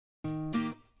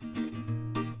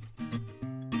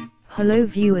Hello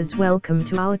viewers, welcome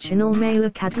to our channel Mail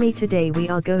Academy. Today we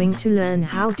are going to learn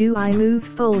how do I move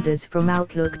folders from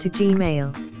Outlook to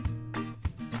Gmail.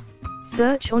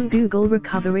 Search on Google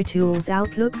Recovery Tools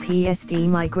Outlook PSD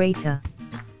Migrator.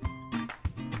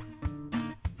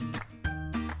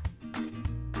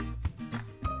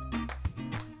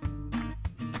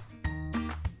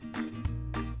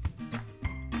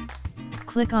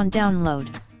 Click on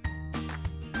Download.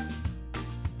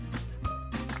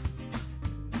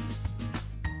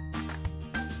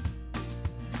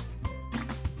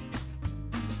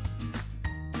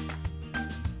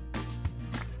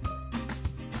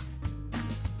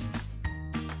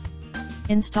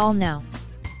 Install now.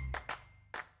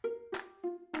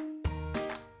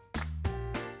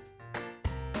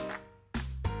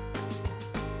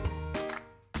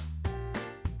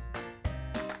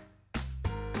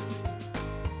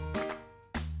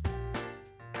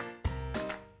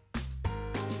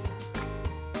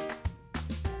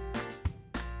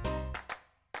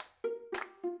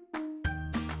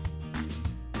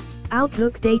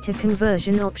 Outlook Data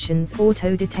Conversion Options.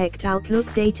 Auto Detect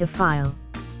Outlook Data File.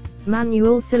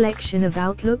 Manual selection of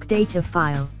Outlook data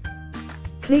file.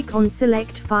 Click on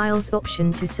Select Files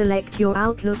option to select your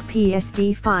Outlook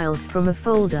PSD files from a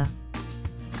folder.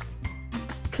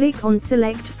 Click on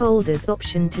Select Folders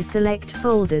option to select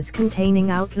folders containing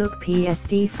Outlook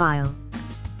PSD file.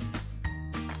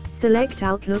 Select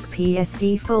Outlook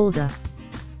PSD folder.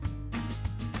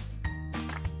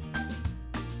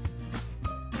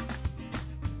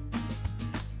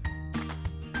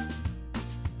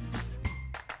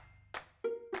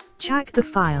 Check the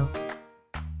file.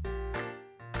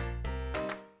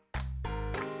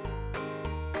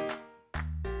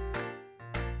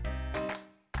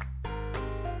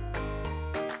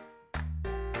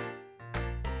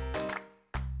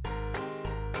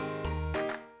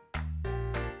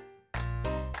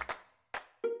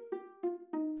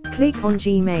 Click on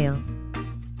Gmail.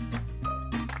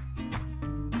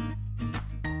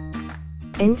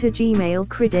 Enter Gmail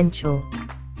credential.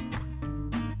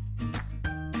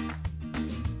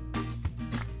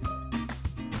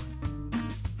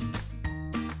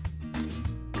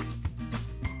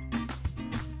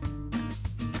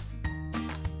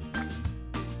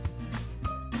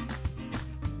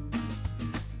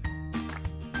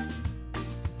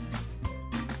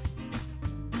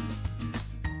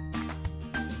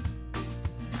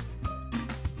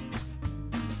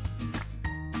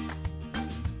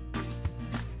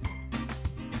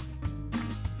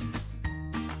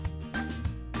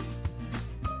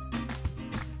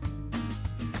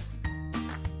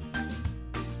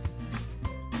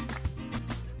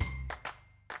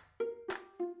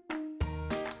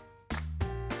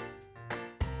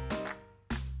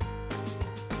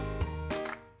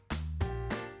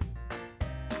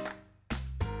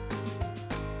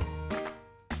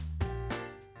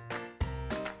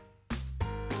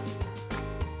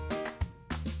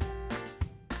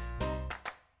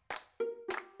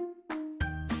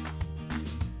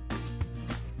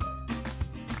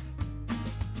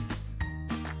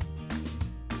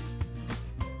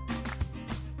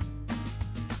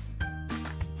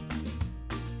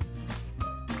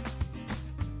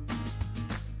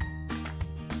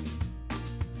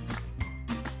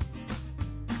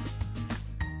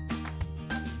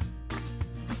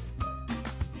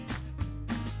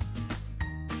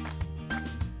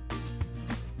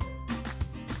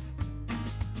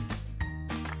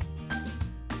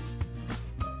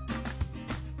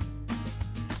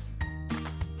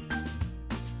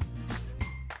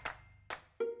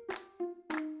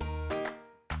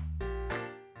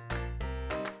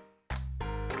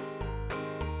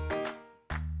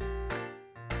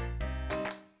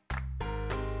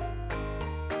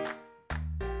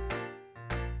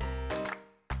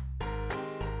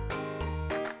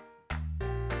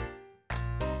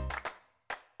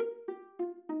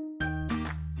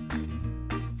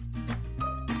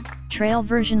 Trail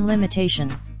version limitation.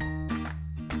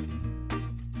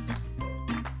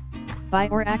 Buy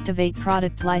or activate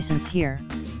product license here.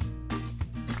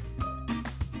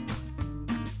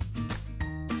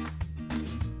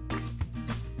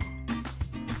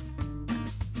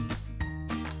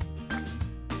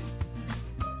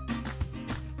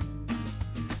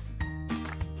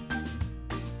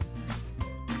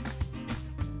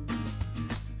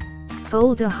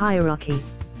 Folder hierarchy.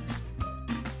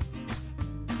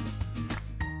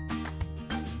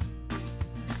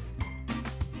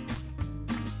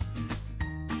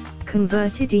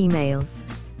 Converted emails.